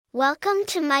Welcome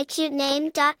to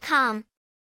mycutename.com.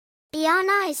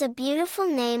 Iana is a beautiful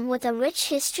name with a rich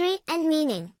history and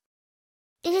meaning.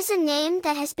 It is a name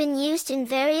that has been used in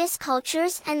various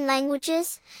cultures and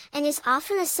languages, and is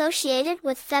often associated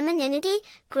with femininity,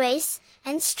 grace,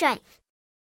 and strength.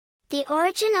 The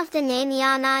origin of the name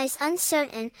Iana is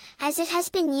uncertain, as it has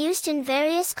been used in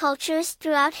various cultures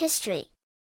throughout history.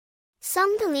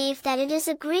 Some believe that it is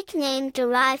a Greek name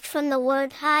derived from the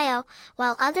word Io,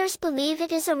 while others believe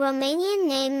it is a Romanian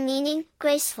name meaning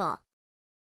graceful.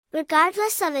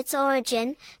 Regardless of its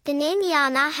origin, the name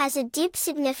Iana has a deep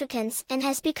significance and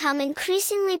has become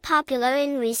increasingly popular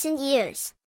in recent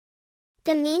years.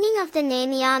 The meaning of the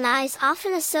name Iana is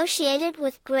often associated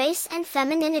with grace and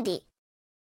femininity.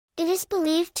 It is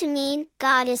believed to mean,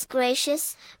 God is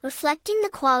gracious, reflecting the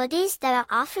qualities that are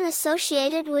often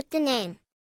associated with the name.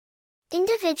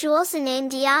 Individuals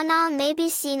named Iana may be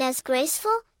seen as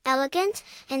graceful, elegant,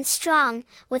 and strong,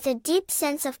 with a deep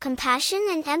sense of compassion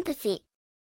and empathy.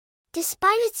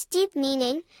 Despite its deep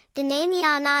meaning, the name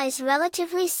Iana is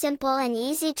relatively simple and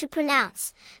easy to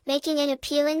pronounce, making it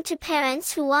appealing to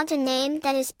parents who want a name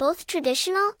that is both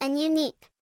traditional and unique.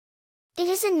 It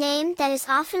is a name that is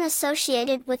often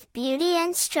associated with beauty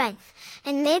and strength,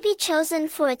 and may be chosen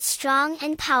for its strong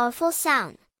and powerful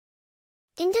sound.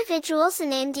 Individuals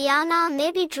named Iana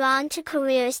may be drawn to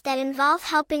careers that involve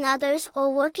helping others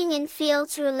or working in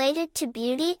fields related to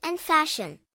beauty and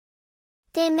fashion.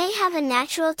 They may have a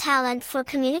natural talent for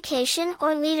communication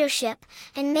or leadership,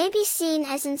 and may be seen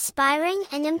as inspiring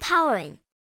and empowering.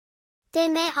 They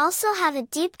may also have a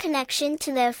deep connection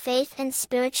to their faith and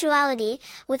spirituality,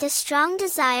 with a strong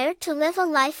desire to live a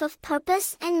life of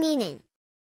purpose and meaning.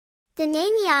 The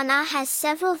name Iana has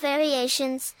several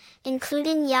variations,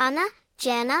 including Yana,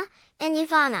 Jana, and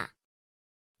Ivana.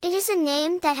 It is a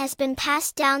name that has been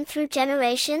passed down through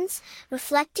generations,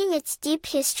 reflecting its deep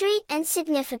history and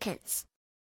significance.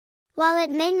 While it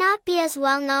may not be as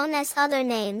well known as other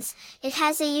names, it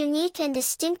has a unique and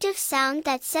distinctive sound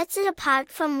that sets it apart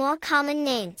from more common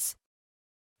names.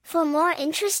 For more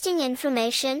interesting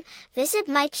information, visit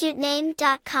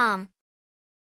mycutename.com.